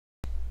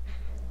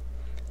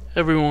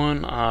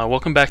Everyone,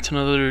 welcome back to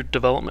another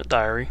development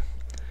diary.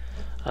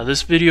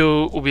 This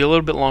video will be a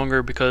little bit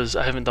longer because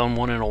I haven't done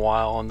one in a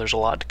while and there's a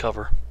lot to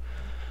cover.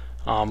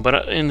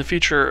 But in the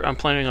future I'm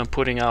planning on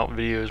putting out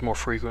videos more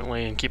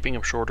frequently and keeping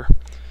them shorter.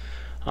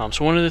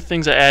 So one of the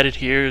things I added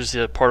here is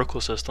the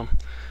particle system.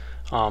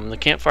 The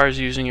campfire is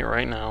using it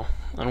right now,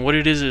 and what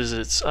it is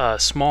it's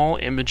small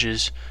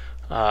images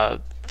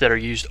that are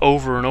used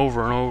over and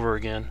over and over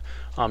again.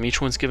 Each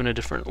one's given a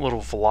different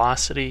little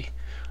velocity,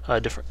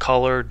 different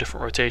color,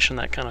 different rotation,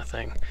 that kind of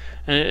thing,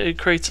 and it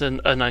creates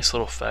a nice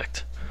little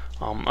effect.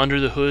 Under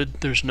the hood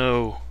there's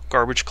no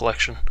garbage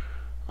collection.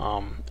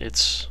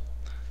 It's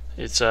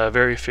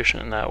very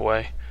efficient in that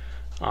way,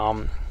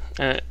 and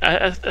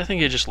I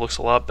think it just looks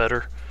a lot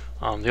better.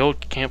 The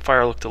old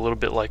campfire looked a little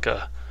bit like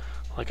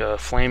a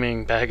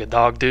flaming bag of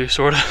dog do,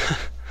 sort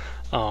of.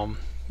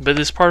 But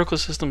this particle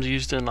system is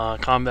used in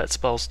combat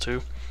spells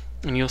too,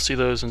 and you'll see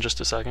those in just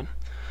a second.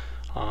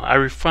 I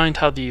refined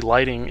how the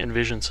lighting and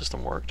vision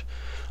system worked.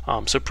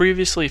 So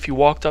previously, if you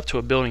walked up to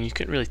a building, you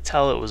couldn't really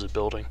tell it was a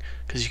building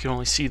because you could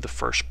only see the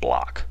first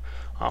block.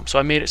 So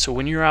I made it so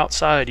when you're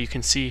outside, you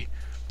can see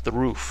the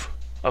roof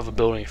of a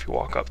building if you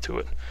walk up to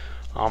it.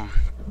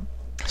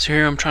 So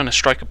here I'm trying to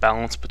strike a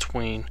balance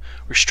between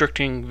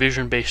restricting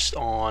vision based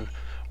on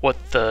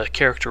what the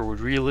character would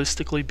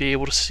realistically be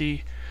able to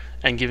see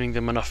and giving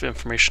them enough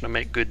information to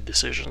make good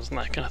decisions and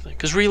that kind of thing.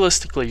 Because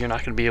realistically, you're not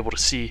going to be able to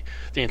see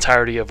the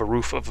entirety of a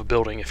roof of a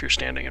building if you're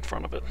standing in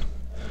front of it.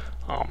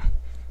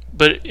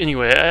 But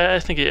anyway, I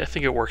think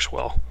it works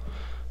well.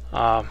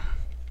 And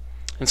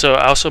so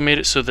I also made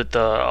it so that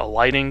the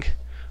lighting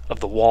of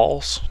the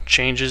walls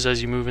changes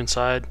as you move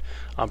inside.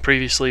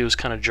 Previously, it was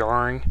kind of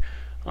jarring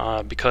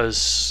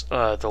because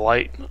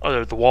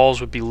the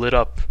walls would be lit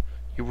up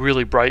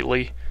really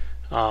brightly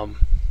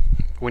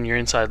when you're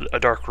inside a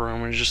dark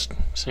room, and it just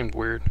seemed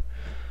weird.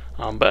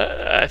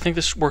 But I think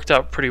this worked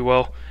out pretty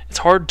well. It's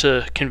hard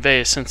to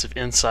convey a sense of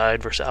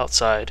inside versus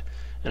outside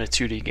in a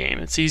 2D game.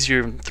 It's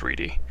easier in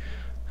 3D.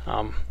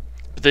 But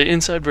the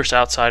inside versus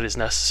outside is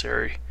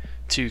necessary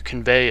to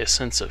convey a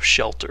sense of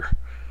shelter,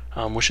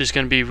 which is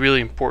going to be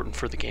really important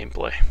for the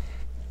gameplay.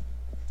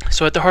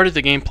 So at the heart of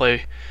the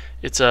gameplay,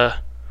 it's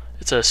a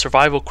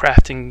survival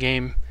crafting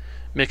game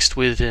mixed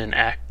with an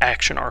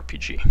action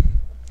RPG.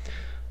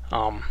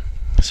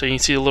 So you can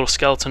see a little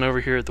skeleton over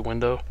here at the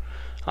window.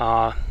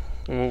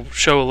 We'll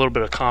show a little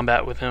bit of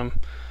combat with him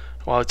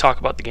while I talk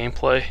about the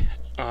gameplay.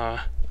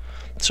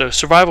 So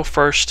survival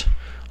first.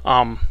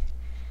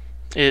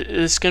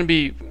 It's going to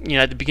be,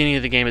 at the beginning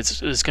of the game,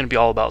 it's going to be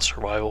all about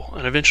survival,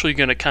 and eventually you're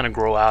going to kind of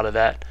grow out of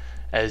that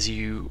as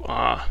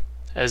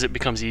it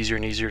becomes easier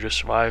and easier to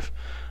survive.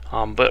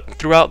 But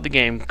throughout the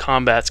game,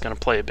 combat's going to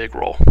play a big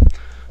role.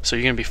 So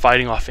you're going to be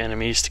fighting off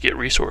enemies to get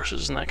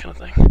resources and that kind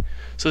of thing.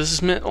 So this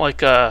is meant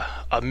like a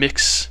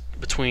mix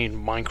between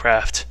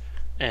Minecraft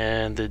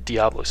and the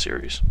Diablo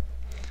series.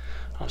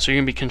 So you're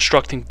going to be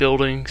constructing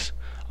buildings,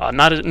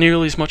 not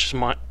nearly as much as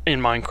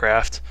in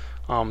Minecraft.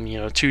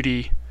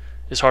 2D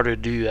is harder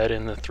to do that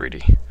in the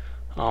 3D.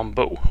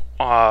 But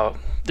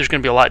there's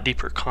going to be a lot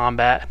deeper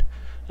combat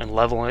and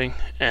leveling,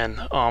 and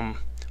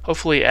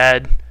hopefully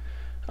add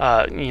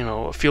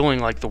feeling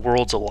like the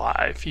world's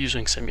alive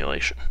using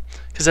simulation.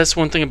 Because that's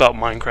one thing about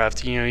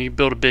Minecraft. You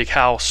build a big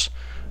house,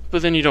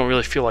 but then you don't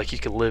really feel like you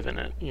can live in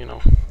it.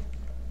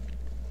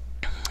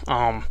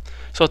 So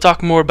I'll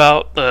talk more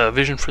about the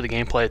vision for the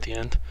gameplay at the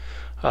end.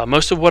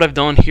 Most of what I've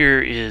done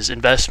here is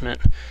investment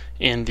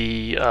in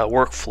the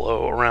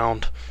workflow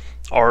around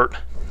art,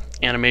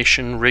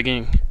 animation,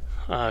 rigging,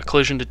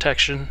 collision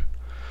detection,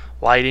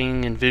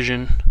 lighting and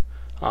vision,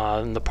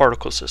 and the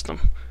particle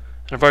system.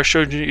 And I've already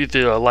showed you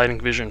the lighting,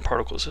 vision,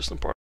 particle system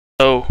part.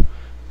 So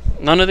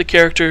none of the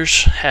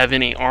characters have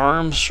any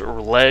arms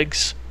or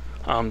legs.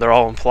 They're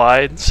all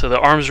implied. So the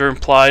arms are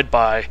implied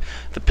by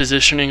the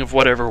positioning of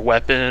whatever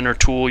weapon or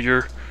tool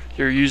you're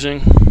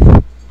using.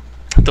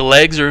 The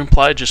legs are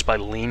implied just by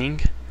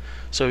leaning.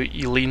 So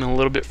you lean a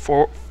little bit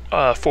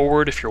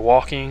forward if you're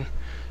walking.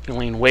 You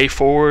lean way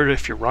forward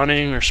if you're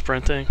running or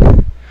sprinting.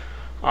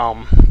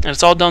 And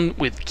it's all done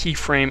with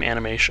keyframe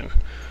animation.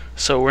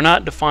 So we're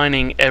not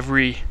defining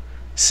every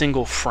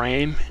single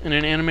frame in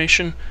an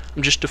animation.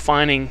 I'm just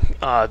defining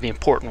the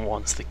important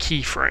ones, the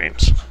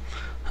keyframes.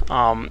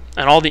 And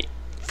all the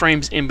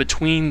frames in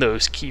between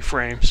those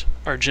keyframes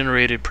are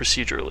generated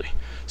procedurally.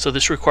 So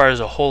this requires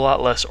a whole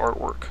lot less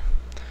artwork.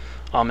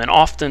 And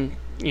often,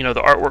 the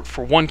artwork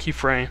for one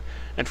keyframe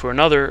and for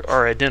another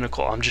are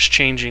identical. I'm just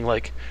changing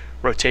like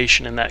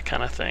rotation and that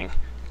kind of thing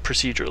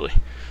procedurally.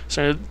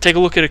 So take a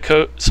look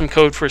at some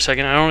code for a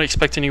second. I don't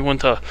expect anyone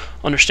to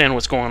understand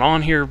what's going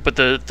on here, but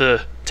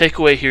the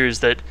takeaway here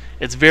is that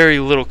it's very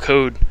little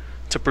code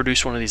to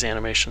produce one of these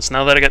animations.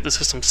 Now that I got the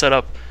system set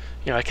up,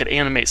 I could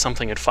animate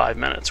something in 5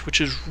 minutes,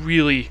 which is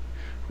really,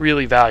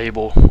 really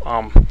valuable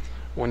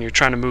when you're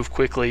trying to move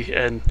quickly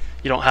and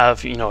you don't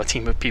have a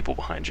team of people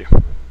behind you.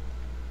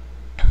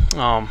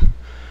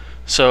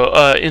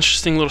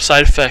 Interesting little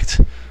side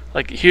effect.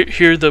 Like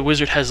here the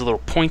wizard has a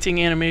little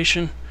pointing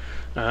animation,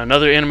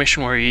 another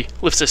animation where he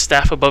lifts his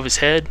staff above his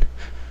head,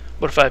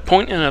 But if I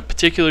point in a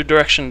particular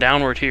direction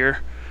downward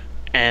here,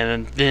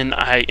 and then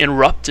I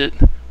interrupt it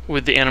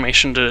with the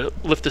animation to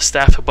lift the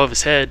staff above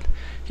his head,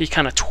 he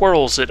kind of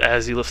twirls it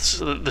as he lifts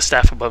the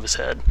staff above his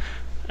head.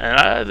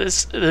 And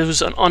this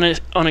was an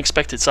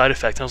unexpected side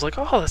effect. I was like,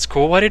 oh, that's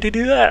cool. Why did he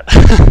do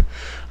that?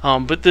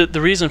 But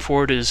the reason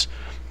for it is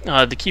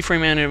the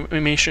keyframe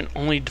animation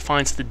only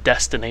defines the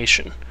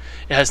destination.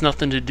 It has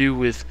nothing to do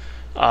with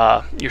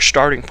your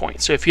starting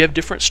point. So if you have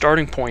different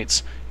starting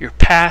points, your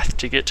path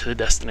to get to the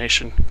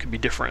destination could be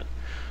different.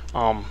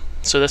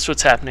 So that's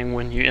what's happening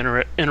when you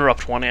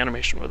interrupt one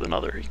animation with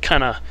another. It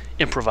kind of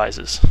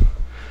improvises,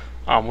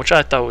 which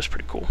I thought was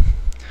pretty cool.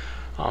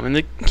 And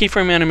the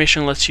keyframe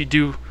animation lets you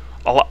do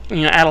a lot,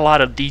 add a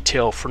lot of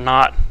detail for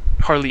not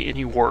hardly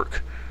any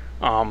work.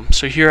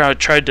 So here I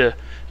tried to,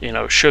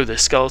 show the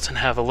skeleton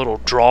have a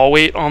little draw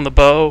weight on the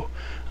bow,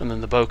 and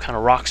then the bow kind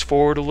of rocks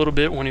forward a little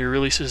bit when he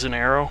releases an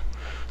arrow.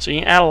 So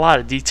you can add a lot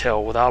of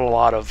detail without a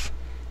lot of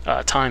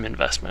time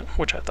investment,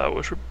 which I thought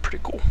was pretty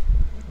cool.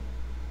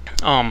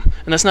 And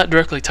that's not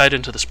directly tied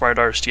into the sprite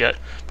artist yet,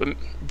 but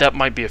that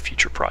might be a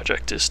future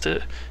project, is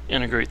to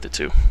integrate the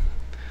two.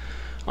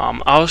 I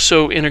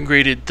also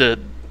integrated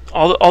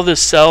all the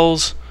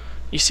cells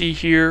you see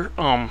here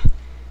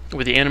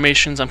with the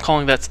animations. I'm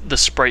calling that the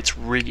sprite's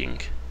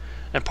rigging,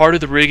 and part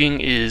of the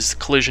rigging is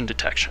collision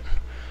detection.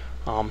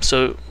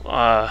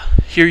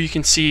 Here you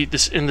can see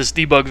this in this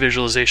debug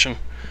visualization.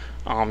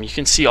 You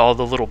can see all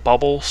the little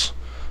bubbles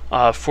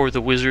for the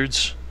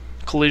wizard's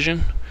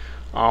collision.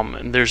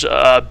 And there's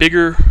a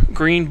bigger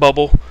green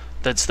bubble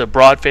that's the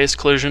broad face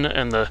collision,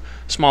 and the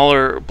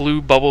smaller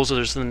blue bubbles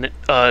is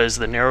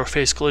the narrow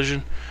face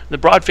collision. The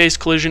broad face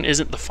collision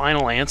isn't the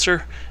final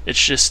answer.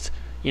 It's just,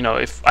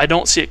 if I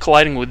don't see it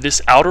colliding with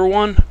this outer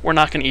one, we're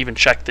not going to even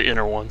check the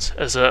inner ones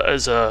as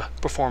a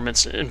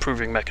performance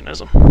improving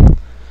mechanism.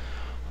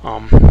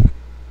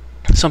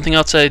 Something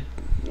else I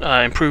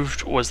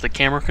improved was the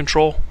camera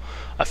control.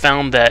 I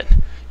found that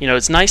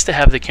it's nice to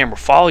have the camera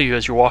follow you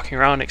as you're walking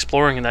around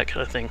exploring and that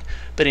kind of thing,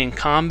 but in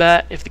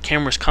combat, if the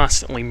camera's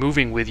constantly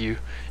moving with you,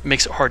 it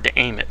makes it hard to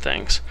aim at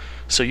things.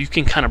 So you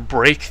can kind of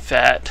break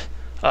that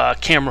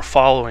camera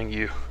following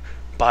you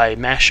by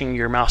mashing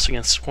your mouse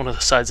against one of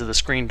the sides of the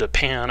screen to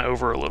pan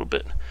over a little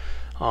bit.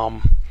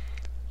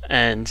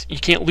 And you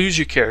can't lose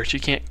your character,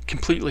 you can't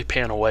completely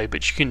pan away,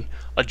 but you can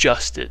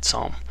adjust it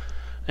some.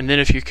 And then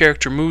if your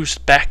character moves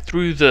back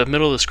through the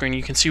middle of the screen,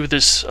 you can see with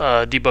this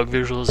debug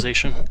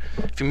visualization,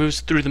 if he moves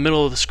through the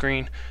middle of the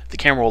screen, the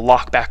camera will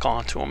lock back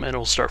onto him and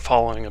it'll start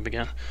following him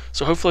again.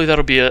 So hopefully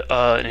that'll be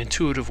an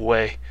intuitive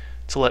way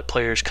to let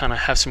players kind of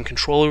have some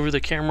control over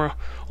the camera,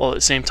 while at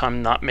the same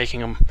time not making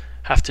them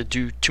have to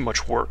do too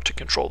much work to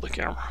control the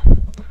camera.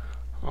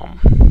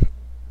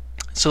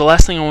 So the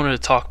last thing I wanted to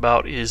talk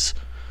about is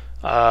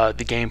the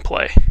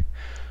gameplay.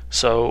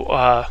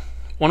 So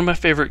one of my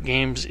favorite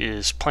games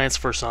is Plants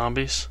vs.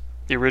 Zombies,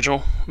 the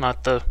original,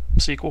 not the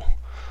sequel.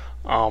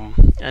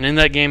 And in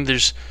that game,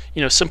 there's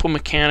simple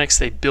mechanics.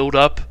 They build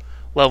up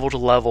level to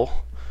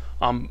level,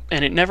 and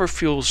it never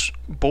feels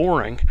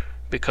boring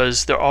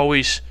because they're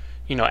always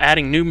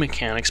adding new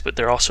mechanics, but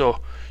they're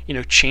also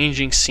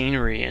changing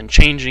scenery and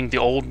changing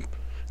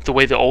the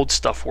way the old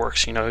stuff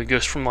works. It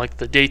goes from like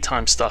the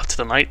daytime stuff to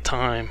the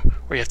nighttime,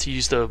 where you have to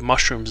use the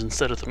mushrooms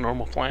instead of the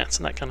normal plants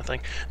and that kind of thing.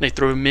 And they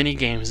throw mini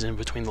games in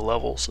between the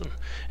levels, and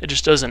it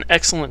just does an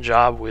excellent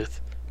job with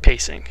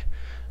pacing.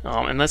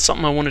 And that's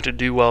something I wanted to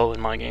do well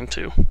in my game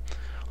too.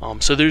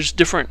 So there's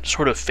different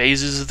sort of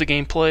phases of the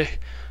gameplay.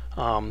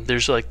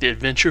 There's like the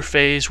adventure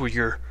phase where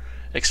you're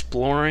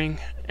exploring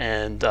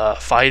and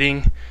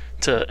fighting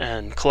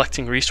and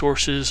collecting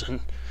resources, and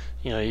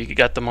you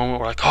got the moment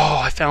where like, oh,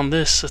 I found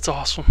this, that's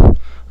awesome.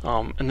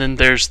 And then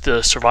there's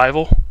the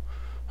survival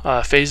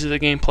phase of the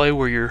gameplay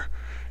where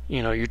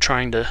you're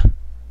trying to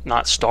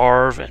not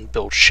starve and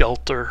build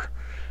shelter.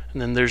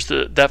 And then there's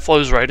that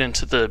flows right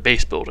into the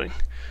base building.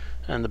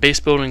 And the base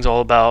building is all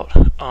about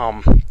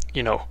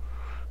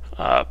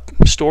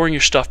storing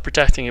your stuff,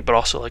 protecting it, but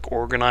also like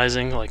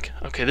organizing, like,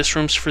 okay, this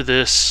room's for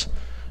this,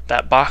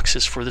 that box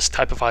is for this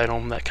type of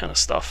item, that kind of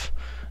stuff.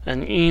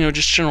 And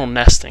just general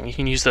nesting. You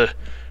can use the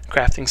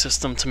crafting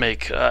system to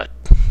make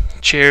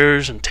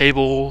chairs and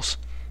tables,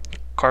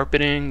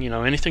 carpeting,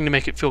 anything to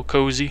make it feel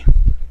cozy.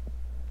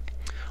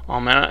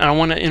 And I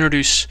want to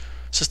introduce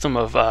a system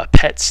of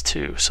pets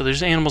too. So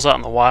there's animals out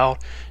in the wild.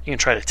 You can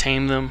try to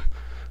tame them,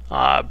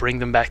 bring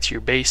them back to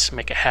your base,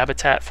 make a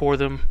habitat for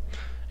them.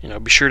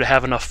 Be sure to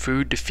have enough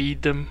food to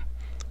feed them,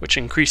 which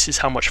increases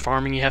how much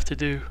farming you have to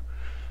do.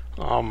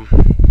 And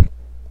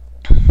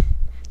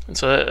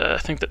so I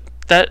think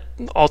that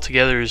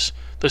altogether is,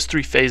 those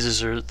three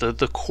phases are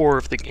the core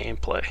of the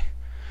gameplay.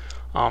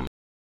 So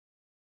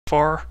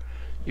far,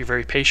 you're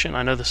very patient.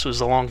 I know this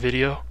was a long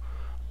video.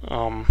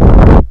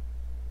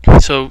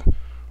 So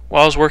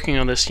while I was working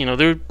on this,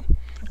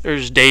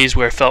 there's days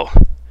where I felt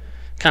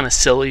kind of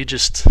silly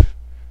just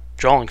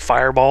drawing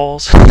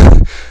fireballs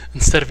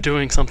instead of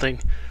doing something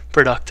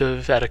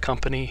productive at a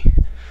company.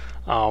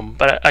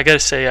 But I gotta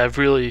say, I've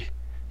really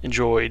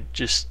enjoyed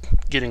just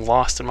getting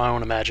lost in my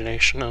own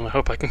imagination, and I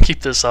hope I can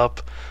keep this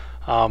up.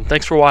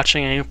 Thanks for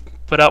watching. I'll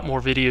put out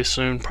more videos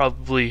soon,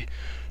 probably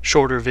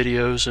shorter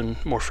videos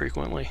and more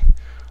frequently.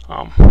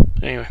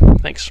 Anyway,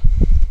 thanks.